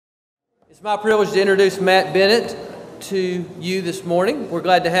It's my privilege to introduce Matt Bennett to you this morning. We're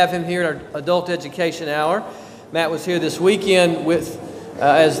glad to have him here in our Adult Education Hour. Matt was here this weekend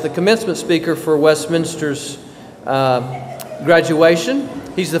as the commencement speaker for Westminster's graduation.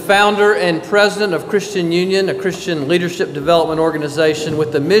 He's the founder and president of Christian Union, a Christian leadership development organization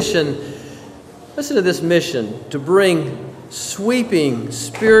with the mission, listen to this mission, to bring sweeping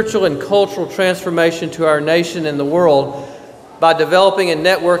spiritual and cultural transformation to our nation and the world by developing and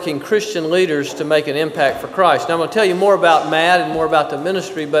networking Christian leaders to make an impact for Christ. Now I'm going to tell you more about Matt and more about the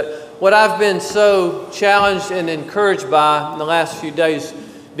ministry, but what I've been so challenged and encouraged by in the last few days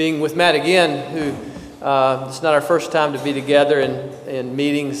being with Matt again, who it's not our first time to be together in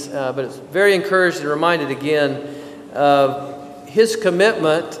meetings, but it's very encouraged and reminded again of his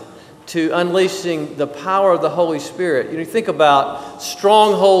commitment to unleashing the power of the Holy Spirit. You think about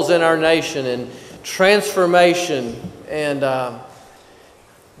strongholds in our nation and transformation and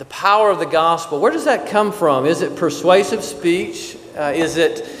the power of the gospel. Where does that come from? Is it persuasive speech? Is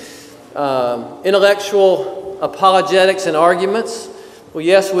it intellectual apologetics and arguments? Well,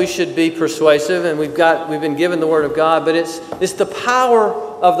 yes, we should be persuasive, and we've been given the Word of God, but it's the power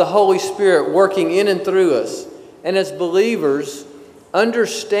of the Holy Spirit working in and through us. And as believers,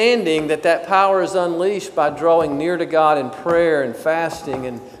 understanding that power is unleashed by drawing near to God in prayer and fasting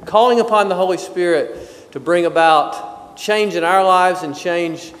and calling upon the Holy Spirit to bring about change in our lives and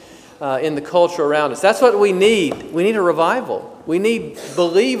change in the culture around us. That's what we need. We need a revival. We need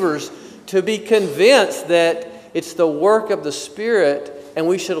believers to be convinced that it's the work of the Spirit and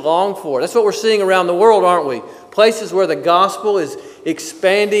we should long for it. That's what we're seeing around the world, aren't we? Places where the gospel is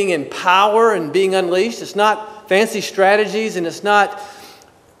expanding in power and being unleashed. It's not fancy strategies and it's not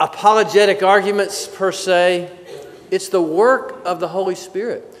apologetic arguments per se. It's the work of the Holy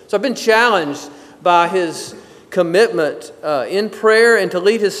Spirit. So I've been challenged by his commitment in prayer and to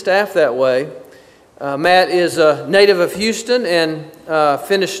lead his staff that way. Matt is a native of Houston and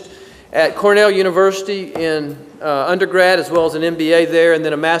finished at Cornell University in undergrad as well as an MBA there, and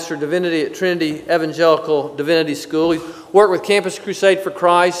then a Master of Divinity at Trinity Evangelical Divinity School. He worked with Campus Crusade for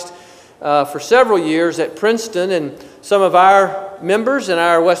Christ for several years at Princeton, and some of our members and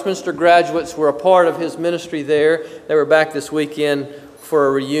our Westminster graduates were a part of his ministry there. They were back this weekend for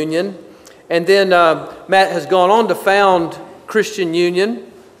a reunion. And then Matt has gone on to found Christian Union,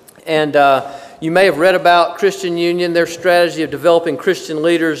 and you may have read about Christian Union, their strategy of developing Christian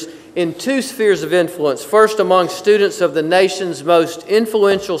leaders in two spheres of influence. First, among students of the nation's most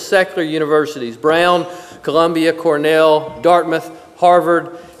influential secular universities, Brown, Columbia, Cornell, Dartmouth,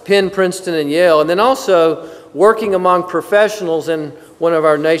 Harvard, Penn, Princeton, and Yale, and then also working among professionals in one of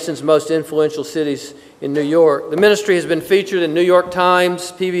our nation's most influential cities in New York. The ministry has been featured in New York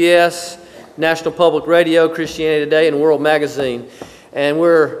Times, PBS, National Public Radio, Christianity Today, and World Magazine. And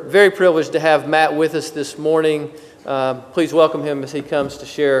we're very privileged to have Matt with us this morning. Please welcome him as he comes to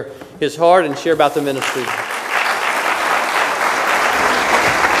share his heart and share about the ministry.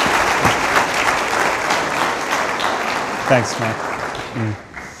 Thanks, Matt.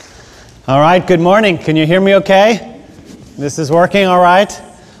 All right, good morning. Can you hear me okay? This is working all right?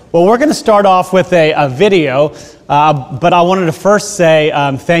 Well, we're going to start off with a video, but I wanted to first say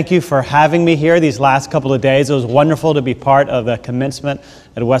thank you for having me here these last couple of days. It was wonderful to be part of the commencement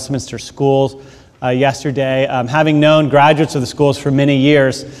at Westminster Schools yesterday. Having known graduates of the schools for many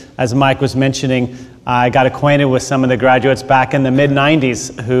years, as Mike was mentioning, I got acquainted with some of the graduates back in the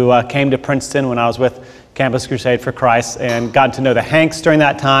mid-90s who came to Princeton when I was with Campus Crusade for Christ, and got to know the Hanks during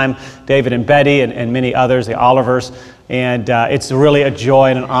that time, David and Betty, and many others, the Olivers. And it's really a joy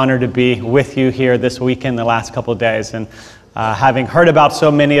and an honor to be with you here this weekend, the last couple of days. And having heard about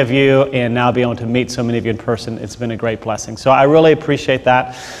so many of you and now being able to meet so many of you in person, it's been a great blessing. So I really appreciate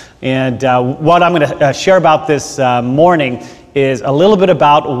that. And what I'm going to share about this morning is a little bit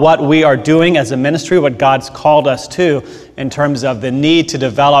about what we are doing as a ministry, what God's called us to in terms of the need to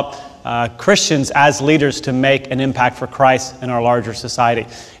develop Christians as leaders to make an impact for Christ in our larger society.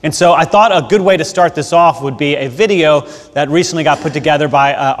 And so I thought a good way to start this off would be a video that recently got put together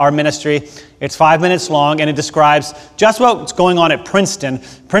by our ministry. It's 5 minutes long, and it describes just what's going on at Princeton.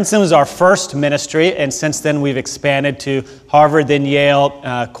 Princeton was our first ministry, and since then we've expanded to Harvard, then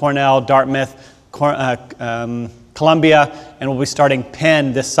Yale, Cornell, Dartmouth, Columbia, and we'll be starting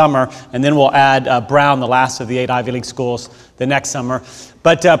Penn this summer, and then we'll add Brown, the last of the 8 Ivy League schools, the next summer.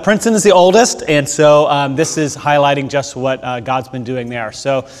 But Princeton is the oldest, and so this is highlighting just what God's been doing there.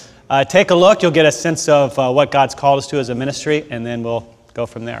 So take a look. You'll get a sense of what God's called us to as a ministry, and then we'll go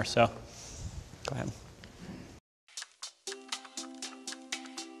from there. So go ahead.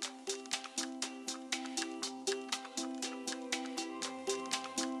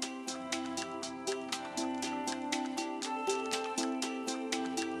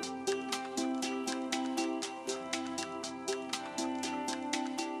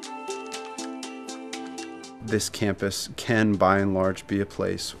 this campus can, by and large, be a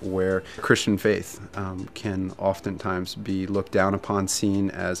place where Christian faith can oftentimes be looked down upon, seen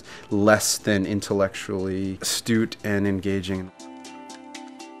as less than intellectually astute and engaging.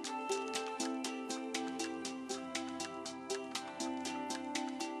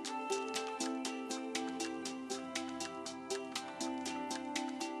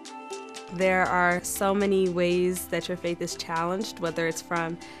 There are so many ways that your faith is challenged, whether it's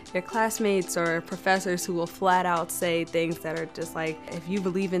from your classmates or professors who will flat out say things that are just like, if you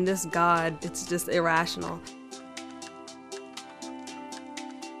believe in this God, it's just irrational.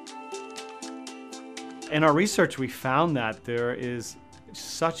 In our research, we found that there is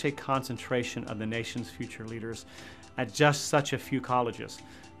such a concentration of the nation's future leaders at just such a few colleges.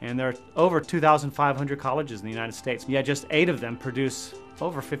 And there are over 2,500 colleges in the United States, yet just 8 of them produce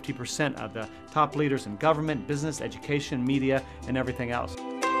over 50% of the top leaders in government, business, education, media, and everything else.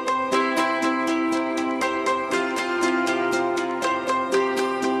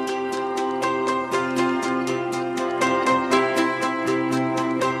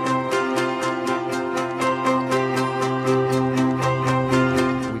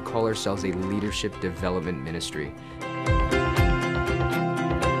 We call ourselves a leadership development ministry.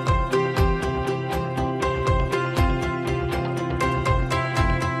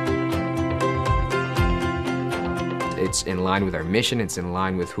 It's in line with our mission, it's in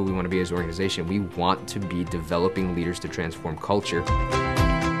line with who we want to be as an organization. We want to be developing leaders to transform culture.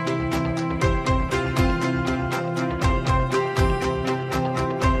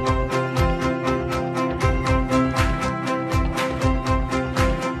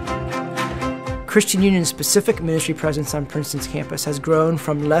 Christian Union's specific ministry presence on Princeton's campus has grown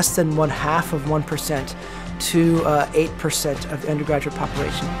from less than 0.5% to 8% of the undergraduate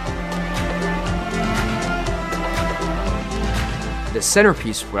population. The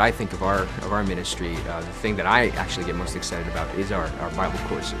centerpiece, what I think of our ministry, the thing that I actually get most excited about is our Bible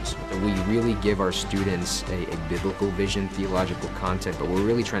courses. We really give our students a biblical vision, theological content, but we're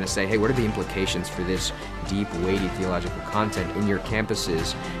really trying to say, hey, what are the implications for this deep, weighty theological content in your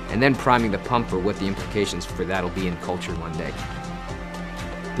campuses, and then priming the pump for what the implications for that will be in culture one day.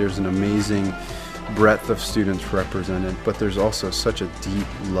 There's an amazing breadth of students represented, but there's also such a deep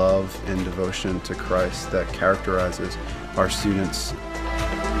love and devotion to Christ that characterizes our students.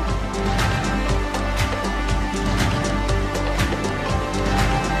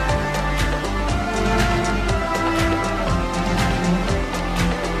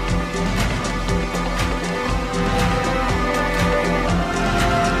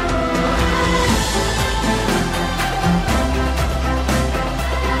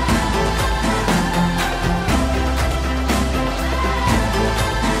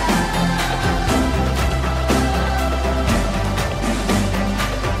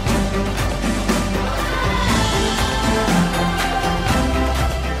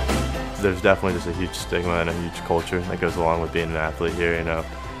 There's definitely just a huge stigma and a huge culture that goes along with being an athlete here. You know,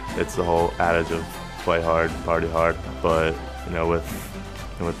 it's the whole adage of play hard, party hard. But you know, with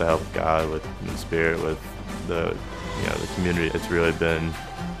the help of God, with the Spirit, with the community, it's really been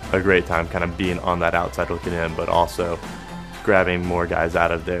a great time, kind of being on that outside looking in, but also grabbing more guys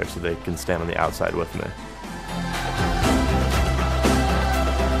out of there so they can stand on the outside with me.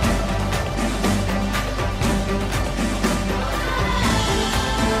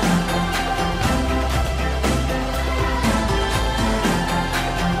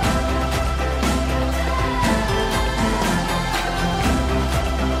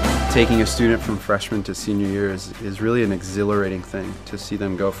 Taking a student from freshman to senior year is really an exhilarating thing, to see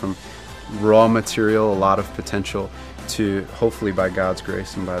them go from raw material, a lot of potential, to hopefully by God's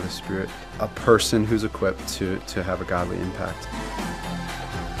grace and by the Spirit, a person who's equipped to have a godly impact.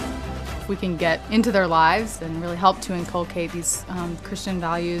 If we can get into their lives and really help to inculcate these Christian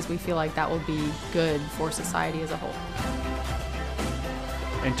values, we feel like that will be good for society as a whole.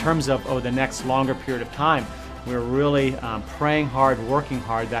 In terms of the next longer period of time, we're really praying hard, working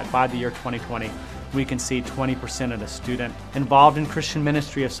hard that by the year 2020, we can see 20% of the student involved in Christian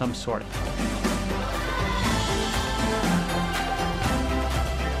ministry of some sort.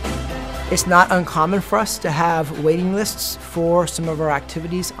 It's not uncommon for us to have waiting lists for some of our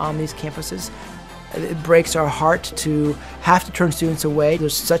activities on these campuses. It breaks our heart to have to turn students away.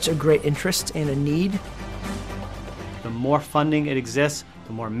 There's such a great interest and a need. The more funding it exists,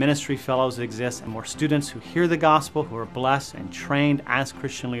 the more ministry fellows exist, and more students who hear the gospel, who are blessed and trained as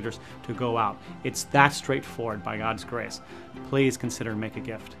Christian leaders to go out. It's that straightforward by God's grace. Please consider and make a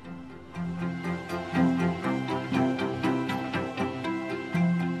gift.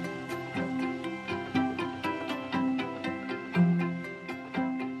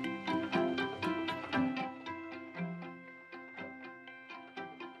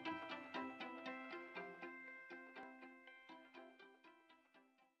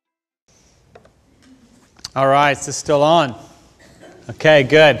 All right, is this still on? Okay,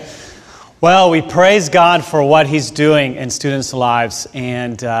 good. Well, we praise God for what He's doing in students' lives,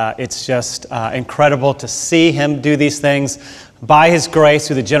 and it's just incredible to see Him do these things by His grace,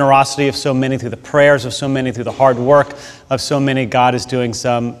 through the generosity of so many, through the prayers of so many, through the hard work of so many. God is doing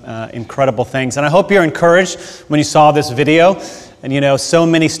some incredible things. And I hope you're encouraged when you saw this video. And you know, so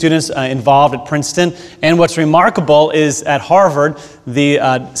many students involved at Princeton. And what's remarkable is at Harvard,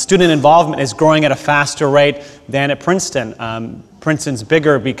 the student involvement is growing at a faster rate than at Princeton. Princeton's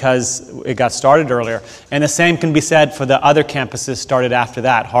bigger because it got started earlier. And the same can be said for the other campuses started after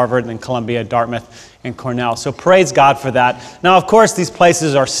that, Harvard and Columbia, Dartmouth, and Cornell. So praise God for that. Now, of course, these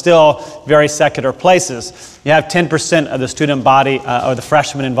places are still very secular places. You have 10% of the student body or the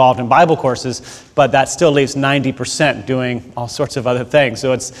freshmen involved in Bible courses, but that still leaves 90% doing all sorts of other things.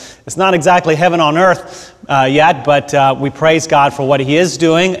 So it's not exactly heaven on earth yet, but we praise God for what He is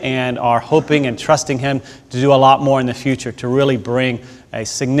doing and are hoping and trusting Him to do a lot more in the future to really bring a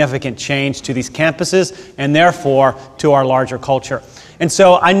significant change to these campuses and therefore to our larger culture. And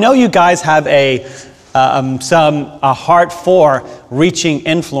so I know you guys have a heart for reaching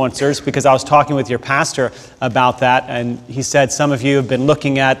influencers, because I was talking with your pastor about that, and he said some of you have been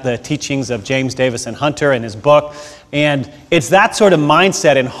looking at the teachings of James Davison Hunter in his book, and it's that sort of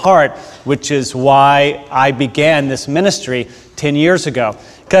mindset and heart which is why I began this ministry 10 years ago.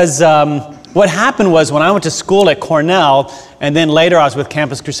 Because what happened was when I went to school at Cornell, and then later I was with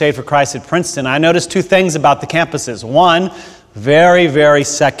Campus Crusade for Christ at Princeton, I noticed two things about the campuses. One, very, very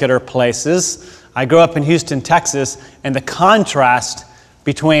secular places. I grew up in Houston, Texas, and the contrast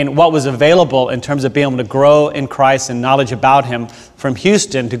between what was available in terms of being able to grow in Christ and knowledge about Him from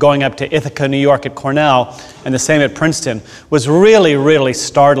Houston to going up to Ithaca, New York at Cornell, and the same at Princeton was really, really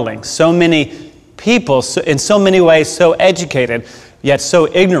startling. So many people, in so many ways, so educated, yet so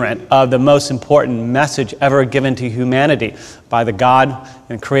ignorant of the most important message ever given to humanity by the God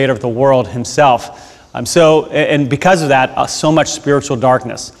and Creator of the world Himself. And because of that, so much spiritual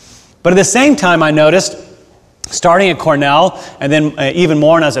darkness. But at the same time, I noticed, starting at Cornell, and then even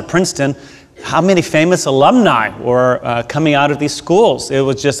more when I was at Princeton, how many famous alumni were coming out of these schools. It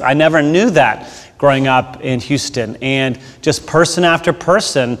was just, I never knew that growing up in Houston. And just person after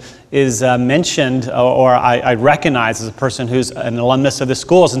person is mentioned, or I recognize as a person who's an alumnus of the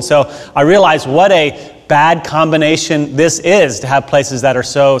schools. And so I realized what a bad combination this is, to have places that are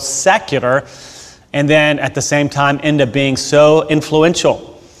so secular and then at the same time end up being so influential.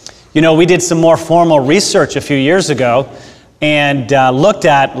 You know, we did some more formal research a few years ago and looked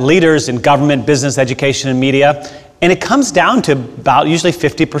at leaders in government, business, education, and media, and it comes down to about usually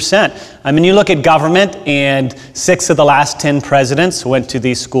 50%. I mean, you look at government, and 6 of the last 10 presidents went to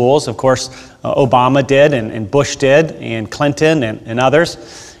these schools. Of course, Obama did, and Bush did, and Clinton, and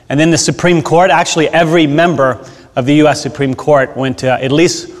others. And then the Supreme Court, actually every member of the U.S. Supreme Court went to at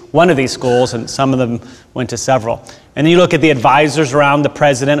least one of these schools, and some of them went to several. And then you look at the advisors around the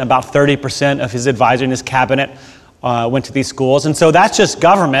president, about 30% of his advisor in his cabinet went to these schools. And so that's just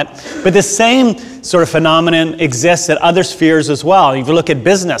government. But the same sort of phenomenon exists at other spheres as well. If you look at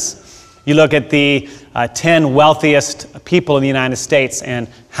business, you look at the 10 wealthiest people in the United States, and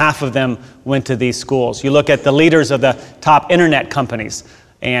half of them went to these schools. You look at the leaders of the top internet companies,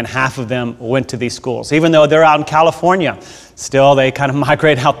 and half of them went to these schools. Even though they're out in California, still they kind of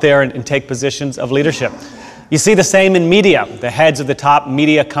migrate out there and take positions of leadership. You see the same in media. The heads of the top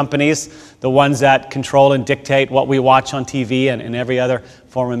media companies, the ones that control and dictate what we watch on TV and every other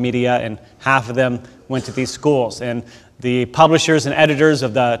form of media, and half of them went to these schools. And the publishers and editors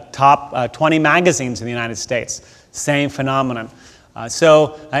of the top 20 magazines in the United States, same phenomenon.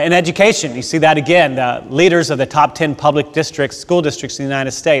 So in education, you see that again. The leaders of the top 10 public districts, school districts in the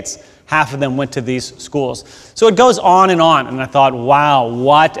United States, half of them went to these schools. So it goes on, and I thought, wow,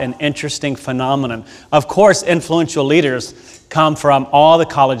 what an interesting phenomenon. Of course, influential leaders come from all the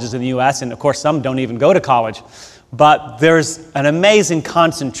colleges in the U.S., and of course, some don't even go to college. But there's an amazing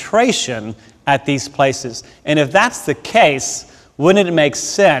concentration at these places. And if that's the case, wouldn't it make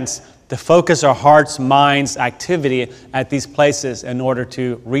sense to focus our hearts, minds, activity at these places in order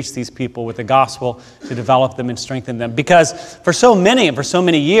to reach these people with the gospel, to develop them and strengthen them? Because for so many and for so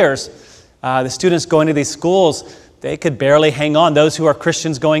many years, the students going to these schools, they could barely hang on, those who are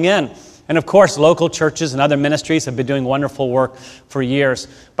Christians going in. And of course, local churches and other ministries have been doing wonderful work for years.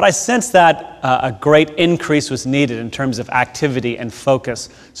 But I sensed that a great increase was needed in terms of activity and focus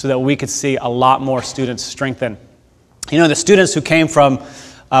so that we could see a lot more students strengthen. You know, the students who came from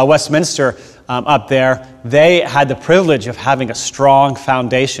Westminster up there, they had the privilege of having a strong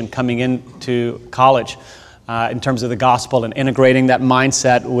foundation coming into college in terms of the gospel and integrating that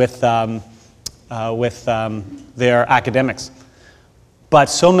mindset with with their academics. But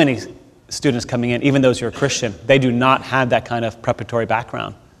so many students coming in, even those who are Christian, they do not have that kind of preparatory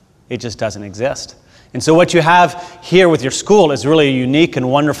background. It just doesn't exist. And so what you have here with your school is really a unique and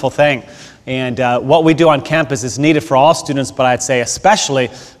wonderful thing. And what we do on campus is needed for all students, but I'd say especially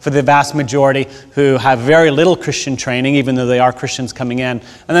for the vast majority who have very little Christian training, even though they are Christians coming in. And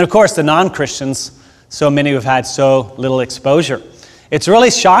then, of course, the non-Christians, so many who have had so little exposure. It's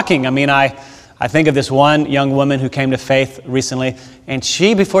really shocking. I mean, I think of this one young woman who came to faith recently, and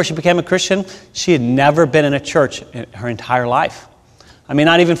she, before she became a Christian, she had never been in a church in her entire life. I mean,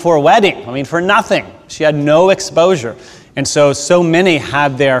 not even for a wedding. I mean, for nothing. She had no exposure. And so many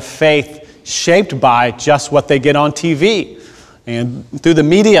have their faith shaped by just what they get on TV and through the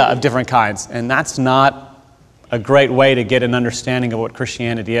media of different kinds. And that's not a great way to get an understanding of what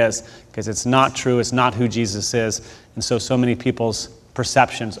Christianity is, because it's not true, it's not who Jesus is. And so many people's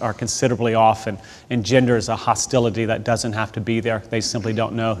perceptions are considerably off and engenders a hostility that doesn't have to be there. They simply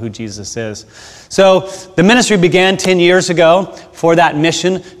don't know who Jesus is. So the ministry began 10 years ago for that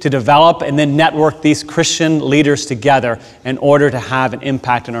mission to develop and then network these Christian leaders together in order to have an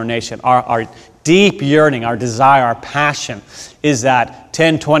impact in our nation. Our deep yearning, our desire, our passion is that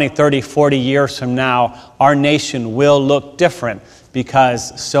 10, 20, 30, 40 years from now, our nation will look different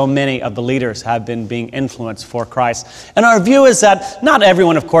because so many of the leaders have been being influenced for Christ. And our view is that not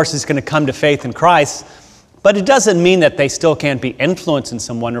everyone, of course, is going to come to faith in Christ, but it doesn't mean that they still can't be influenced in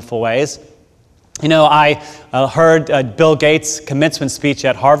some wonderful ways. You know, I heard Bill Gates' commencement speech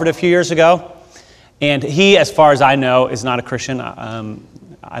at Harvard a few years ago, and he, as far as I know, is not a Christian.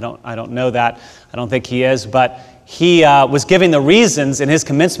 I don't know that. I don't think he is, but he was giving the reasons in his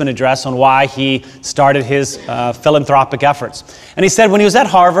commencement address on why he started his philanthropic efforts. And he said when he was at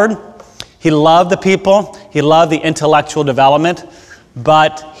Harvard, he loved the people, he loved the intellectual development,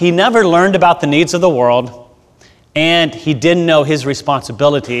 but he never learned about the needs of the world, and he didn't know his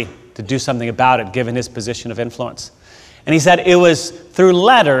responsibility to do something about it, given his position of influence. And he said it was through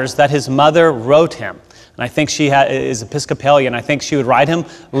letters that his mother wrote him. And I think she is Episcopalian. I think she would write him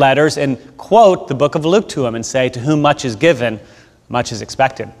letters and quote the book of Luke to him and say, "To whom much is given, much is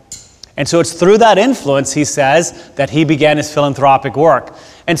expected." And so it's through that influence, he says, that he began his philanthropic work.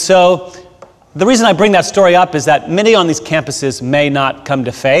 And so the reason I bring that story up is that many on these campuses may not come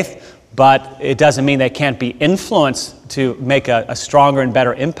to faith, but it doesn't mean they can't be influenced to make a stronger and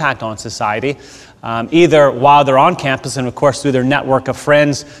better impact on society. Either while they're on campus and, of course, through their network of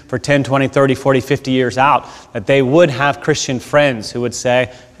friends for 10, 20, 30, 40, 50 years out, that they would have Christian friends who would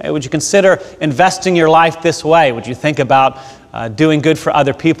say, hey, would you consider investing your life this way? Would you think about doing good for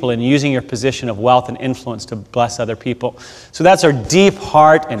other people and using your position of wealth and influence to bless other people? So that's our deep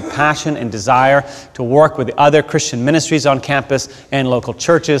heart and passion and desire to work with the other Christian ministries on campus and local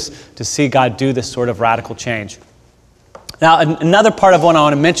churches to see God do this sort of radical change. Now, another part of what I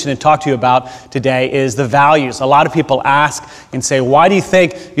want to mention and talk to you about today is the values. A lot of people ask and say, why do you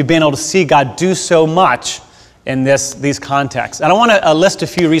think you've been able to see God do so much in these contexts? And I want to list a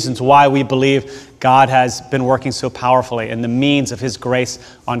few reasons why we believe God has been working so powerfully and the means of His grace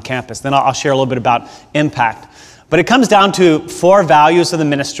on campus. Then I'll share a little bit about impact. But it comes down to 4 values of the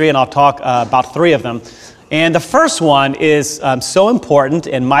ministry, and I'll talk about 3 of them. And the first one is so important,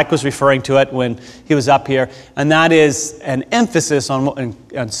 and Mike was referring to it when he was up here, and that is an emphasis on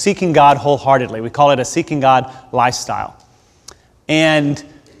seeking God wholeheartedly. We call it a seeking God lifestyle. And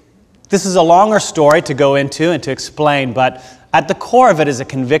this is a longer story to go into and to explain, but at the core of it is a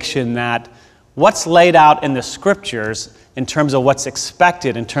conviction that what's laid out in the Scriptures in terms of what's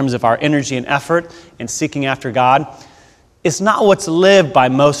expected, in terms of our energy and effort in seeking after God, is not what's lived by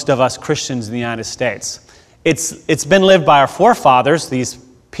most of us Christians in the United States. It's been lived by our forefathers, these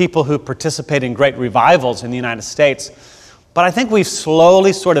people who participate in great revivals in the United States. But I think we've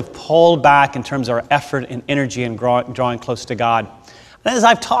slowly sort of pulled back in terms of our effort and energy in drawing close to God. And as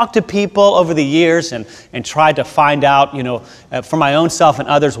I've talked to people over the years and tried to find out, for my own self and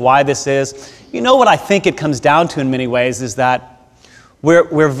others why this is, what I think it comes down to in many ways is that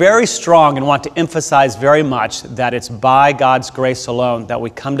we're very strong and want to emphasize very much that it's by God's grace alone that we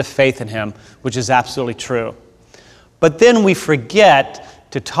come to faith in Him, which is absolutely true. But then we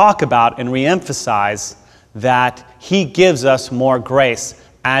forget to talk about and reemphasize that He gives us more grace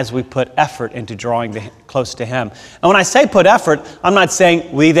as we put effort into drawing close to Him. And when I say put effort, I'm not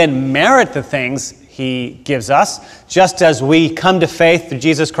saying we then merit the things He gives us. Just as we come to faith through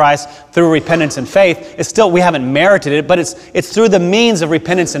Jesus Christ through repentance and faith, it's still, we haven't merited it, but it's through the means of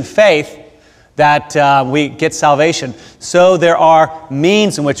repentance and faith that we get salvation. So there are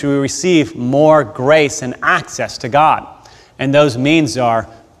means in which we receive more grace and access to God. And those means are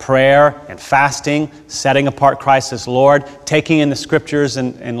prayer and fasting, setting apart Christ as Lord, taking in the scriptures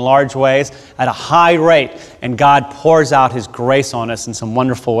in large ways at a high rate, and God pours out his grace on us in some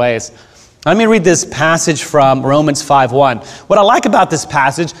wonderful ways. Let me read this passage from Romans 5:1. What I like about this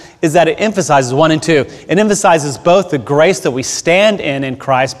passage is that it emphasizes 1 and 2. It emphasizes both the grace that we stand in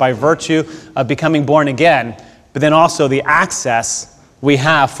Christ by virtue of becoming born again, but then also the access we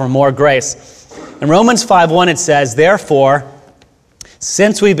have for more grace. In Romans 5:1 it says, "Therefore,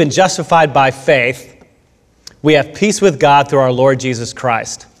 since we've been justified by faith, we have peace with God through our Lord Jesus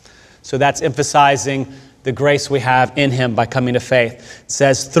Christ." So that's emphasizing the grace we have in him by coming to faith. It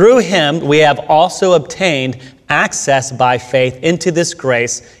says, "Through him we have also obtained access by faith into this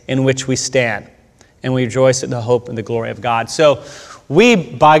grace in which we stand, and we rejoice in the hope and the glory of God." So we,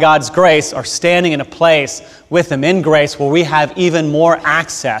 by God's grace, are standing in a place with him in grace where we have even more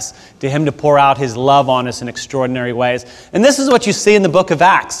access to him to pour out his love on us in extraordinary ways. And this is what you see in the book of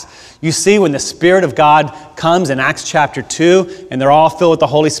Acts. You see when the Spirit of God comes in Acts chapter 2, and they're all filled with the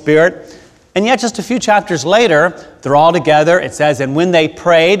Holy Spirit. And yet just a few chapters later, they're all together. It says, and when they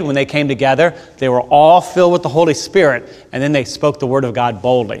prayed, when they came together, they were all filled with the Holy Spirit, and then they spoke the word of God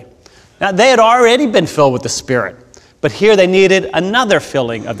boldly. Now, they had already been filled with the Spirit, but here they needed another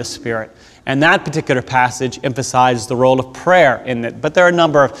filling of the Spirit. And that particular passage emphasizes the role of prayer in it. But there are a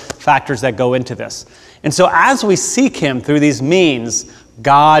number of factors that go into this. And so as we seek him through these means,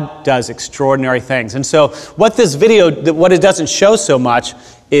 God does extraordinary things. And so what this video, what it doesn't show so much,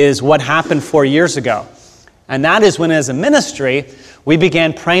 is what happened 4 years ago. And that is when, as a ministry, we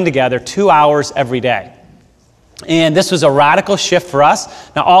began praying together 2 hours every day. And this was a radical shift for us.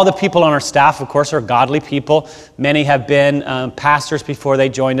 Now, all the people on our staff, of course, are godly people. Many have been pastors before they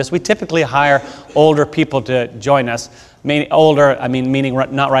joined us. We typically hire older people to join us. Meaning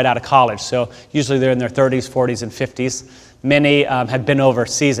not right out of college. So usually they're in their 30s, 40s, and 50s. Many have been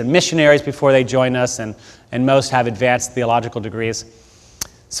overseas and missionaries before they join us, and most have advanced theological degrees.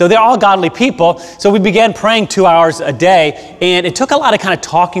 So they're all godly people. So we began praying 2 hours a day, and it took a lot of kind of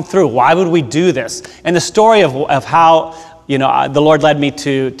talking through, why would we do this? And the story of how the Lord led me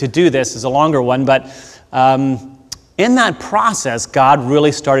to do this is a longer one, but in that process, God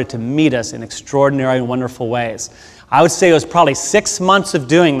really started to meet us in extraordinary and wonderful ways. I would say it was probably 6 months of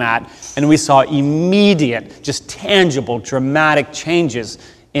doing that, and we saw immediate, just tangible, dramatic changes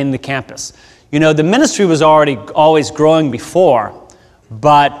in the campus. The ministry was always growing before,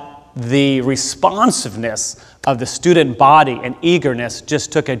 but the responsiveness of the student body and eagerness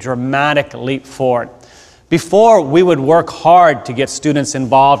just took a dramatic leap forward. Before, we would work hard to get students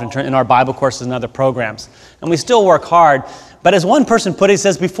involved in our Bible courses and other programs, and we still work hard. But as one person put it, he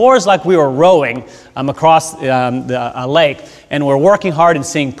says, before it's like we were rowing across a lake, and we're working hard and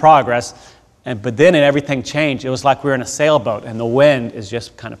seeing progress, but then everything changed. It was like we were in a sailboat, and the wind is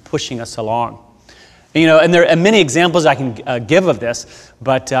just kind of pushing us along. And there are many examples I can give of this,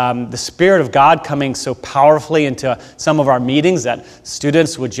 but the Spirit of God coming so powerfully into some of our meetings that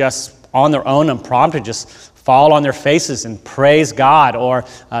students would just, on their own, unprompted, just fall on their faces and praise God, or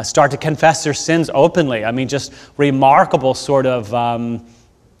start to confess their sins openly. Just remarkable sort of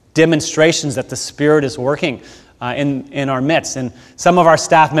demonstrations that the Spirit is working in our midst. And some of our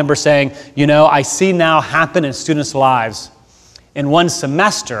staff members saying, I see now happen in students' lives in one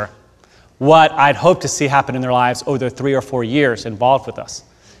semester what I'd hoped to see happen in their lives over 3 or 4 years involved with us.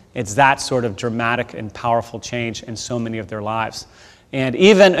 It's that sort of dramatic and powerful change in so many of their lives.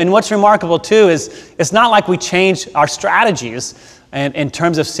 And what's remarkable too is it's not like we changed our strategies in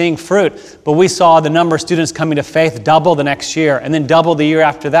terms of seeing fruit, but we saw the number of students coming to faith double the next year, and then double the year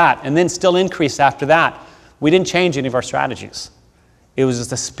after that, and then still increase after that. We didn't change any of our strategies. It was just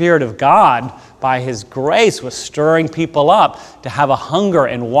the Spirit of God, by his grace, was stirring people up to have a hunger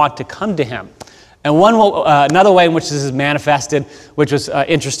and want to come to him. And another way in which this is manifested, which was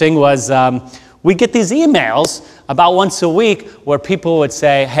interesting, was we get these emails about once a week where people would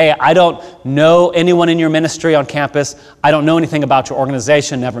say, hey, I don't know anyone in your ministry on campus. I don't know anything about your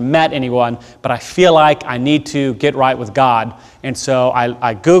organization, never met anyone, but I feel like I need to get right with God. And so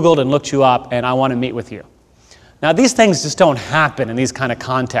I Googled and looked you up, and I want to meet with you. Now, these things just don't happen in these kind of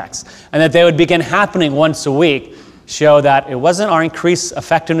contexts. And that they would begin happening once a week show that it wasn't our increased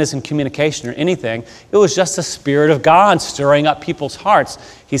effectiveness in communication or anything. It was just the Spirit of God stirring up people's hearts.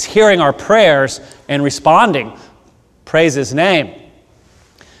 He's hearing our prayers and responding. Praise his name.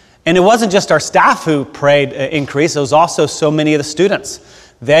 And it wasn't just our staff who prayed increase. It was also so many of the students.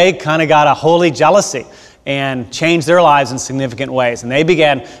 They kind of got a holy jealousy. and changed their lives in significant ways. And they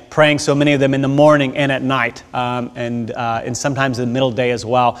began praying, so many of them, in the morning and at night, and sometimes in the middle day as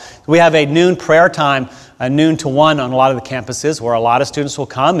well. We have a noon prayer time, noon to 1 on a lot of the campuses, where a lot of students will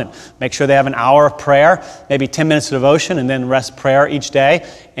come and make sure they have an hour of prayer, maybe 10 minutes of devotion, and then rest prayer each day.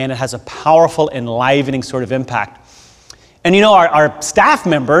 And it has a powerful, enlivening sort of impact. And you know, our staff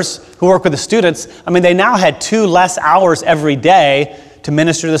members who work with the students, they now had 2 less hours every day to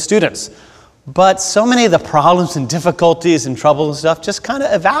minister to the students. But so many of the problems and difficulties and troubles and stuff just kind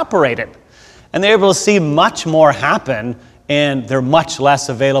of evaporated. And they're able to see much more happen in their much less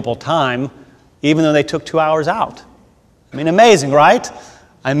available time, even though they took 2 hours out. Amazing, right?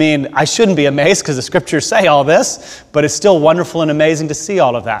 I shouldn't be amazed because the scriptures say all this, but it's still wonderful and amazing to see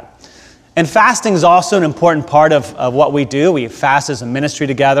all of that. And fasting is also an important part of what we do. We fast as a ministry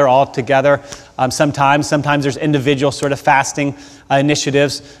together, all together. Sometimes there's individual sort of fasting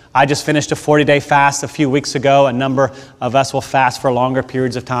initiatives. I just finished a 40-day fast a few weeks ago. A number of us will fast for longer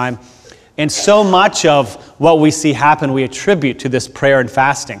periods of time. And so much of what we see happen, we attribute to this prayer and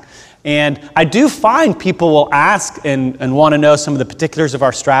fasting. And I do find people will ask and want to know some of the particulars of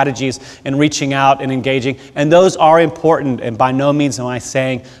our strategies in reaching out and engaging. And those are important, and by no means am I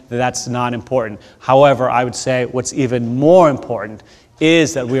saying that that's not important. However, I would say what's even more important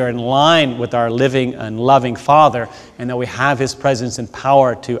is that we are in line with our living and loving Father, and that we have His presence and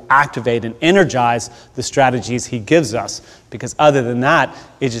power to activate and energize the strategies He gives us. Because other than that,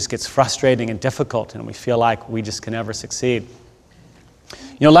 it just gets frustrating and difficult, and we feel like we just can never succeed.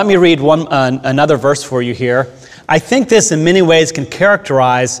 Let me read another verse for you here. I think this in many ways can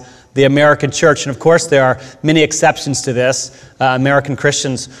characterize the American church. And of course, there are many exceptions to this. American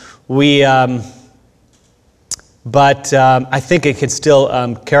Christians, but I think it could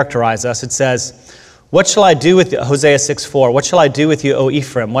still characterize us. It says, what shall I do with you? Hosea 6:4. What shall I do with you, O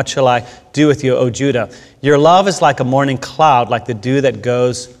Ephraim? What shall I do with you, O Judah? Your love is like a morning cloud, like the dew that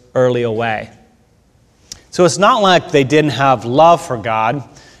goes early away. So it's not like they didn't have love for God,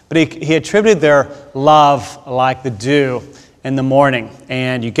 but he attributed their love like the dew in the morning.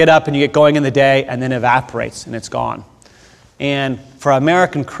 And you get up and you get going in the day, and then it evaporates and it's gone. And for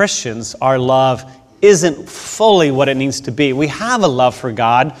American Christians, our love isn't fully what it needs to be. We have a love for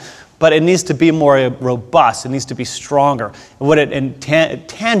God, but it needs to be more robust. It needs to be stronger.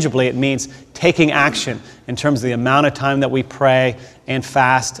 Tangibly, it means taking action in terms of the amount of time that we pray and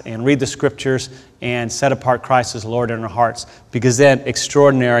fast and read the scriptures and set apart Christ as Lord in our hearts, because then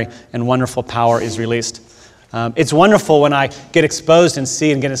extraordinary and wonderful power is released. It's wonderful when I get exposed and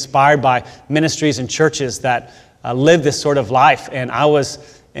see and get inspired by ministries and churches that live this sort of life. And I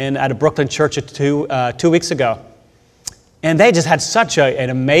was at a Brooklyn church 2 weeks ago, and they just had such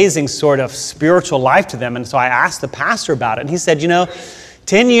an amazing sort of spiritual life to them. And so I asked the pastor about it, and he said,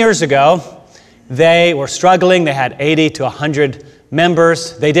 10 years ago, they were struggling. They had 80 to 100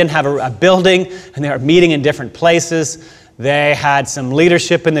 members. They didn't have a building, and they were meeting in different places. They had some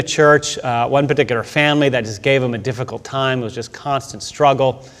leadership in the church, one particular family that just gave them a difficult time. It was just constant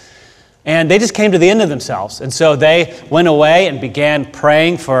struggle. And they just came to the end of themselves. And so they went away and began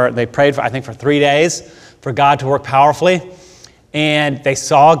praying they prayed for, I think, for 3 days for God to work powerfully. And they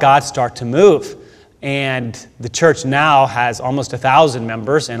saw God start to move. And the church now has almost 1,000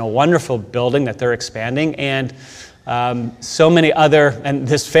 members in a wonderful building that they're expanding. And so many and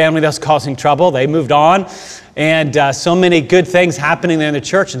this family that was causing trouble, they moved on. And so many good things happening there in the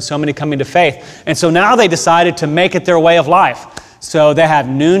church, and so many coming to faith. And so now they decided to make it their way of life. So they have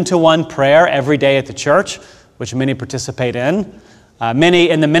noon to 1 prayer every day at the church, which many participate in. Many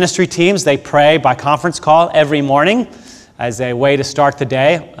in the ministry teams, they pray by conference call every morning as a way to start the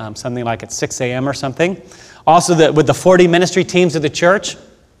day, something like at 6 a.m. or something. Also, with the 40 ministry teams of the church,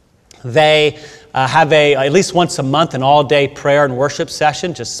 they have at least once a month an all-day prayer and worship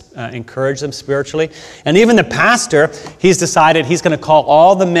session, just encourage them spiritually. And even the pastor, he's decided he's going to call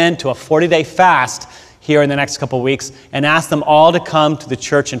all the men to a 40-day fast here in the next couple of weeks and ask them all to come to the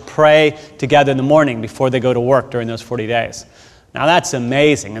church and pray together in the morning before they go to work during those 40 days. Now that's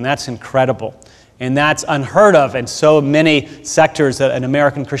amazing, and that's incredible. And that's unheard of in so many sectors in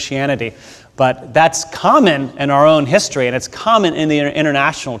American Christianity. But that's common in our own history, and it's common in the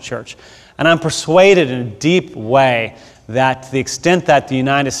international church. And I'm persuaded in a deep way that to the extent that the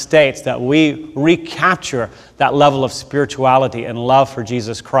United States, that we recapture that level of spirituality and love for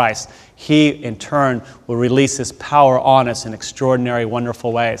Jesus Christ, He, in turn, will release His power on us in extraordinary,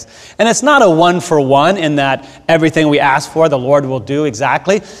 wonderful ways. And it's not a one-for-one in that everything we ask for, the Lord will do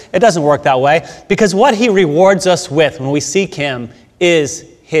exactly. It doesn't work that way, because what He rewards us with when we seek Him is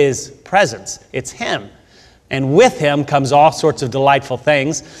His presence. It's Him. And with him comes all sorts of delightful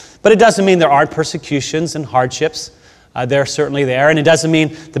things. But it doesn't mean there aren't persecutions and hardships. They're certainly there. And it doesn't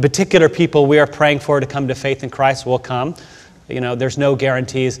mean the particular people we are praying for to come to faith in Christ will come. There's no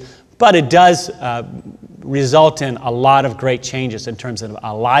guarantees. But it does result in a lot of great changes in terms of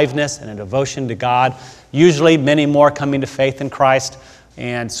aliveness and a devotion to God. Usually many more coming to faith in Christ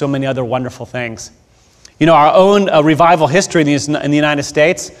and so many other wonderful things. Our own revival history in the United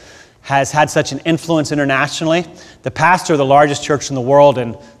States has had such an influence internationally. The pastor of the largest church in the world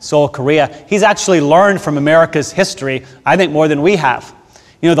in Seoul, Korea, he's actually learned from America's history, I think, more than we have.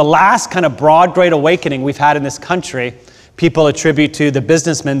 The last kind of broad Great Awakening we've had in this country, people attribute to the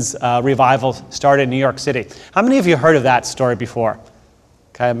businessmen's revival started in New York City. How many of you heard of that story before?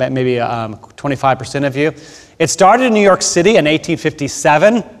 Okay, maybe 25% of you. It started in New York City in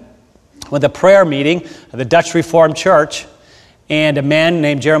 1857 with a prayer meeting of the Dutch Reformed Church. And a man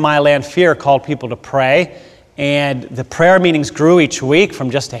named Jeremiah Lanphier called people to pray. And the prayer meetings grew each week from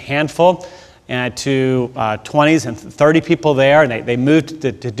just a handful to 20s and 30 people there. And they moved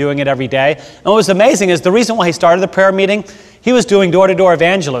to doing it every day. And what was amazing is the reason why he started the prayer meeting, he was doing door-to-door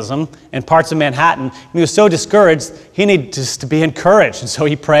evangelism in parts of Manhattan. And he was so discouraged, he needed just to be encouraged. And so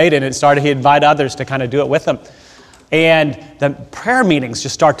he prayed and he invited others to kind of do it with him. And the prayer meetings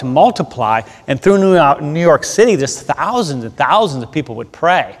just start to multiply. And through New York City, just thousands and thousands of people would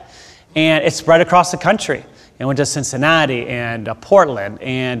pray. And it spread across the country. It went to Cincinnati and Portland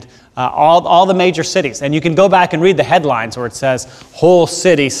and all the major cities. And you can go back and read the headlines where it says, whole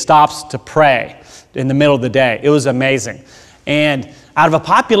city stops to pray in the middle of the day. It was amazing. And out of a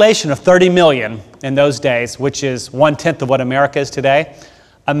population of 30 million in those days, which is 1/10 of what America is today,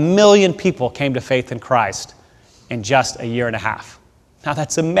 1 million people came to faith in Christ in just a year and a half. Now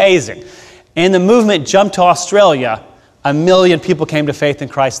that's amazing. And the movement jumped to Australia. 1 million people came to faith in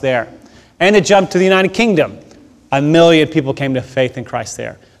Christ there. And it jumped to the United Kingdom. 1 million people came to faith in Christ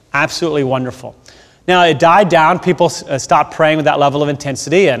there. Absolutely wonderful. Now it died down. People stopped praying with that level of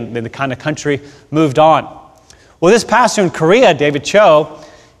intensity, and the kind of country moved on. Well, this pastor in Korea, David Cho,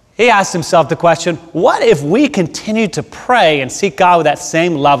 he asked himself the question, what if we continued to pray and seek God with that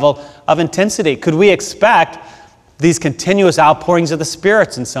same level of intensity? Could we expect these continuous outpourings of the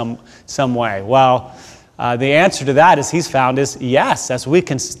spirits in some way? Well, the answer to that, as he's found, is yes. As we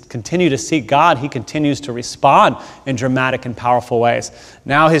continue to seek God, he continues to respond in dramatic and powerful ways.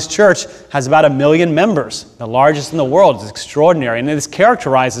 Now his church has about 1 million members, the largest in the world. It's extraordinary. And this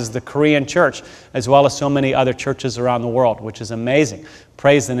characterizes the Korean church as well as so many other churches around the world, which is amazing.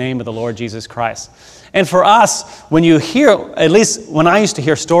 Praise the name of the Lord Jesus Christ. And for us, when you hear, at least when I used to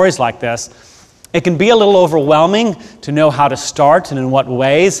hear stories like this, it can be a little overwhelming to know how to start and in what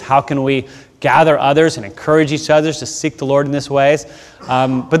ways. How can we gather others and encourage each other to seek the Lord in these ways?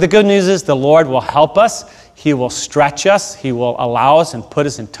 But the good news is the Lord will help us. He will stretch us. He will allow us and put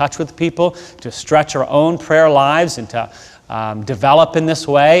us in touch with people to stretch our own prayer lives and to develop in this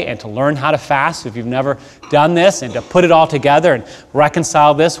way and to learn how to fast if you've never done this, and to put it all together and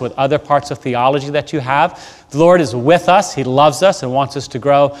reconcile this with other parts of theology that you have. The Lord is with us. He loves us and wants us to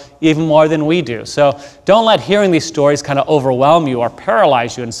grow even more than we do. So don't let hearing these stories kind of overwhelm you or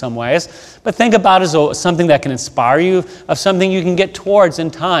paralyze you in some ways, but think about it as something that can inspire you, of something you can get towards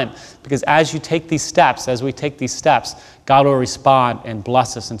in time. Because as we take these steps, God will respond and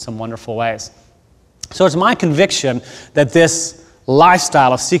bless us in some wonderful ways. So it's my conviction that this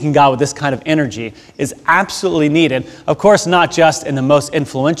lifestyle of seeking God with this kind of energy is absolutely needed. Of course, not just in the most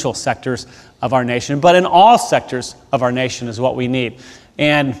influential sectors of our nation, but in all sectors of our nation is what we need.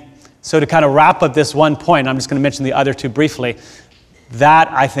 And so to kind of wrap up this one point, I'm just going to mention the other two briefly.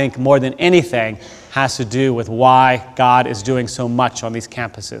 That, I think, more than anything, has to do with why God is doing so much on these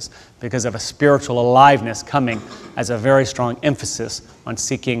campuses, because of a spiritual aliveness coming as a very strong emphasis on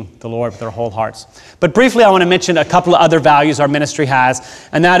seeking the Lord with their whole hearts. But briefly, I want to mention a couple of other values our ministry has,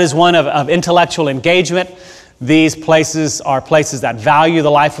 and that is one of intellectual engagement. These places are places that value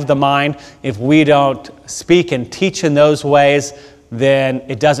the life of the mind. If we don't speak and teach in those ways, then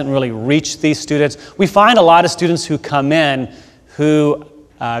it doesn't really reach these students. We find a lot of students who come in who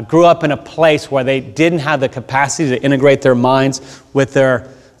grew up in a place where they didn't have the capacity to integrate their minds with their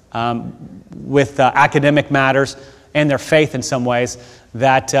academic matters and their faith in some ways,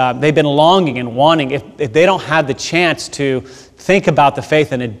 that they've been longing and wanting. If they don't have the chance to think about the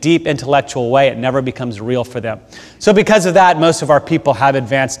faith in a deep intellectual way, it never becomes real for them. So because of that, most of our people have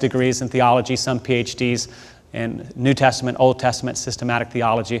advanced degrees in theology, some PhDs in New Testament, Old Testament, systematic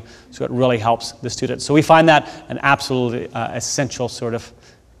theology, so it really helps the students. So we find that an absolutely essential sort of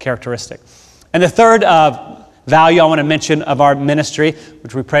characteristic. And the third value I want to mention of our ministry,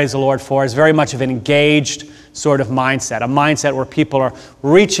 which we praise the Lord for, is very much of an engaged sort of mindset, a mindset where people are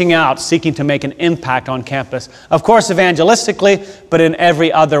reaching out, seeking to make an impact on campus. Of course, evangelistically, but in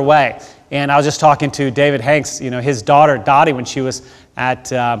every other way. And I was just talking to David Hanks, his daughter, Dottie, when she was at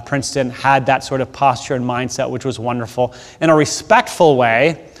Princeton, had that sort of posture and mindset, which was wonderful, in a respectful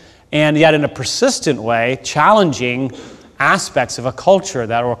way, and yet in a persistent way, challenging aspects of a culture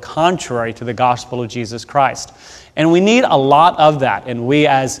that were contrary to the gospel of Jesus Christ. And we need a lot of that, and we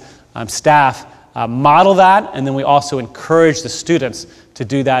as staff model that, and then we also encourage the students to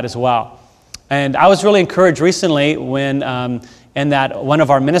do that as well. And I was really encouraged recently when in that one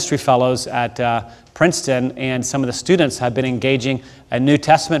of our ministry fellows at Princeton and some of the students have been engaging a New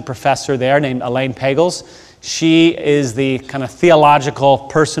Testament professor there named Elaine Pagels. She is the kind of theological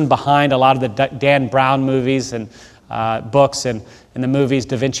person behind a lot of the Dan Brown movies and books and the movies,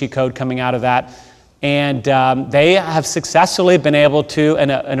 Da Vinci Code coming out of that. And they have successfully been able to, in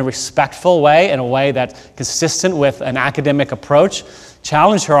a respectful way, in a way that's consistent with an academic approach,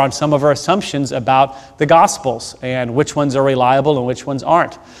 challenge her on some of her assumptions about the Gospels and which ones are reliable and which ones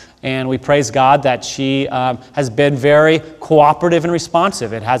aren't. And we praise God that she has been very cooperative and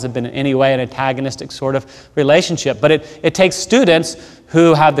responsive. It hasn't been in any way an antagonistic sort of relationship. But it takes students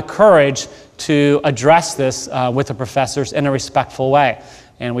who have the courage to address this with the professors in a respectful way.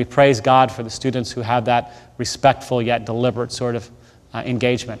 And we praise God for the students who have that respectful yet deliberate sort of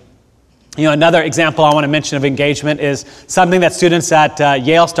engagement. Another example I want to mention of engagement is something that students at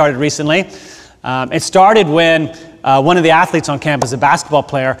Yale started recently. It started when one of the athletes on campus, a basketball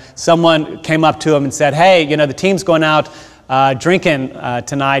player, someone came up to him and said, "Hey, the team's going out drinking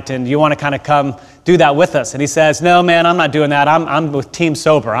tonight, and you want to kind of come do that with us?" And he says, "No, man, I'm not doing that. I'm with Team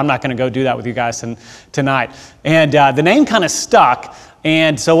Sober. I'm not going to go do that with you guys tonight." And the name kind of stuck.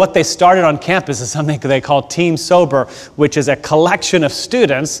 And so what they started on campus is something they call Team Sober, which is a collection of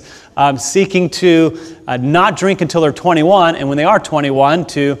students seeking to not drink until they're 21, and when they are 21,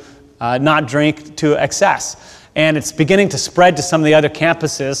 to not drink to excess. And it's beginning to spread to some of the other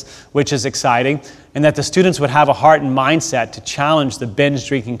campuses, which is exciting, and that the students would have a heart and mindset to challenge the binge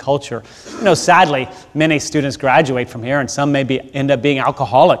drinking culture. Sadly, many students graduate from here, and some end up being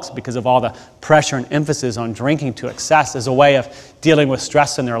alcoholics because of all the pressure and emphasis on drinking to excess as a way of dealing with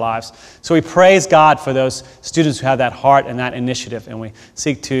stress in their lives. So we praise God for those students who have that heart and that initiative, and we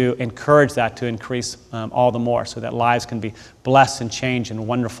seek to encourage that to increase all the more so that lives can be blessed and changed in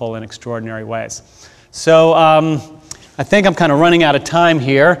wonderful and extraordinary ways. So I think I'm kind of running out of time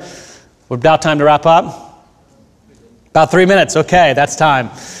here. We're about time to wrap up? About 3 minutes. Okay, that's time.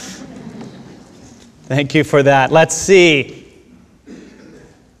 Thank you for that. Let's see.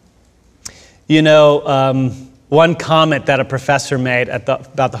 One comment that a professor made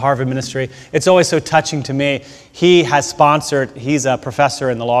about the Harvard ministry, it's always so touching to me. He's a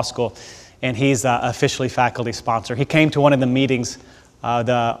professor in the law school, and he's officially faculty sponsor. He came to one of the meetings,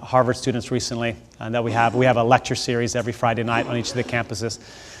 the Harvard students recently, that we have. We have a lecture series every Friday night on each of the campuses.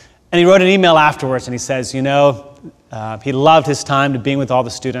 And he wrote an email afterwards, and he says, he loved his time to being with all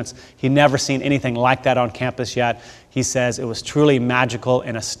the students. He'd never seen anything like that on campus yet. He says it was truly magical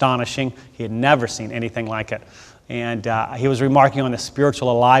and astonishing. He had never seen anything like it. And he was remarking on the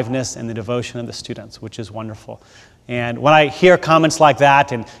spiritual aliveness and the devotion of the students, which is wonderful. And when I hear comments like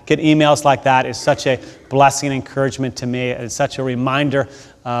that and get emails like that, it's such a blessing and encouragement to me. It's such a reminder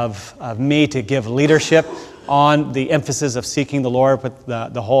of me to give leadership on the emphasis of seeking the Lord with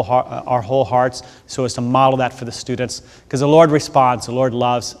our whole hearts, so as to model that for the students. Because the Lord responds, the Lord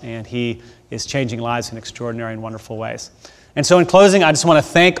loves, and He is changing lives in extraordinary and wonderful ways. And so in closing, I just want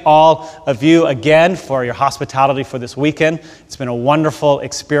to thank all of you again for your hospitality for this weekend. It's been a wonderful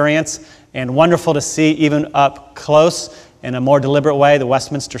experience, and wonderful to see even up close in a more deliberate way the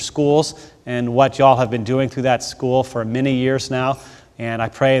Westminster schools and what y'all have been doing through that school for many years now. And I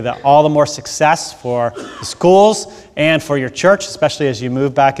pray that all the more success for the schools and for your church, especially as you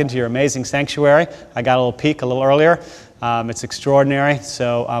move back into your amazing sanctuary. I got a little peek a little earlier. It's extraordinary.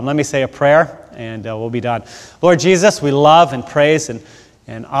 So let me say a prayer, and we'll be done. Lord Jesus, we love and praise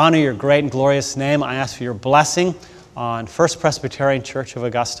and honor your great and glorious name. I ask for your blessing on First Presbyterian Church of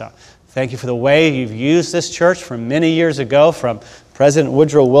Augusta. Thank you for the way you've used this church from many years ago, from President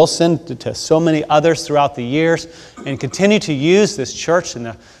Woodrow Wilson to so many others throughout the years, and continue to use this church in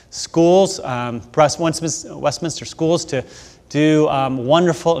the schools, Westminster schools, to do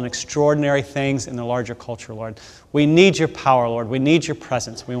wonderful and extraordinary things in the larger culture, Lord. We need your power, Lord. We need your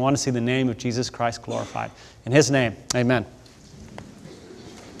presence. We want to see the name of Jesus Christ glorified. In His name, amen.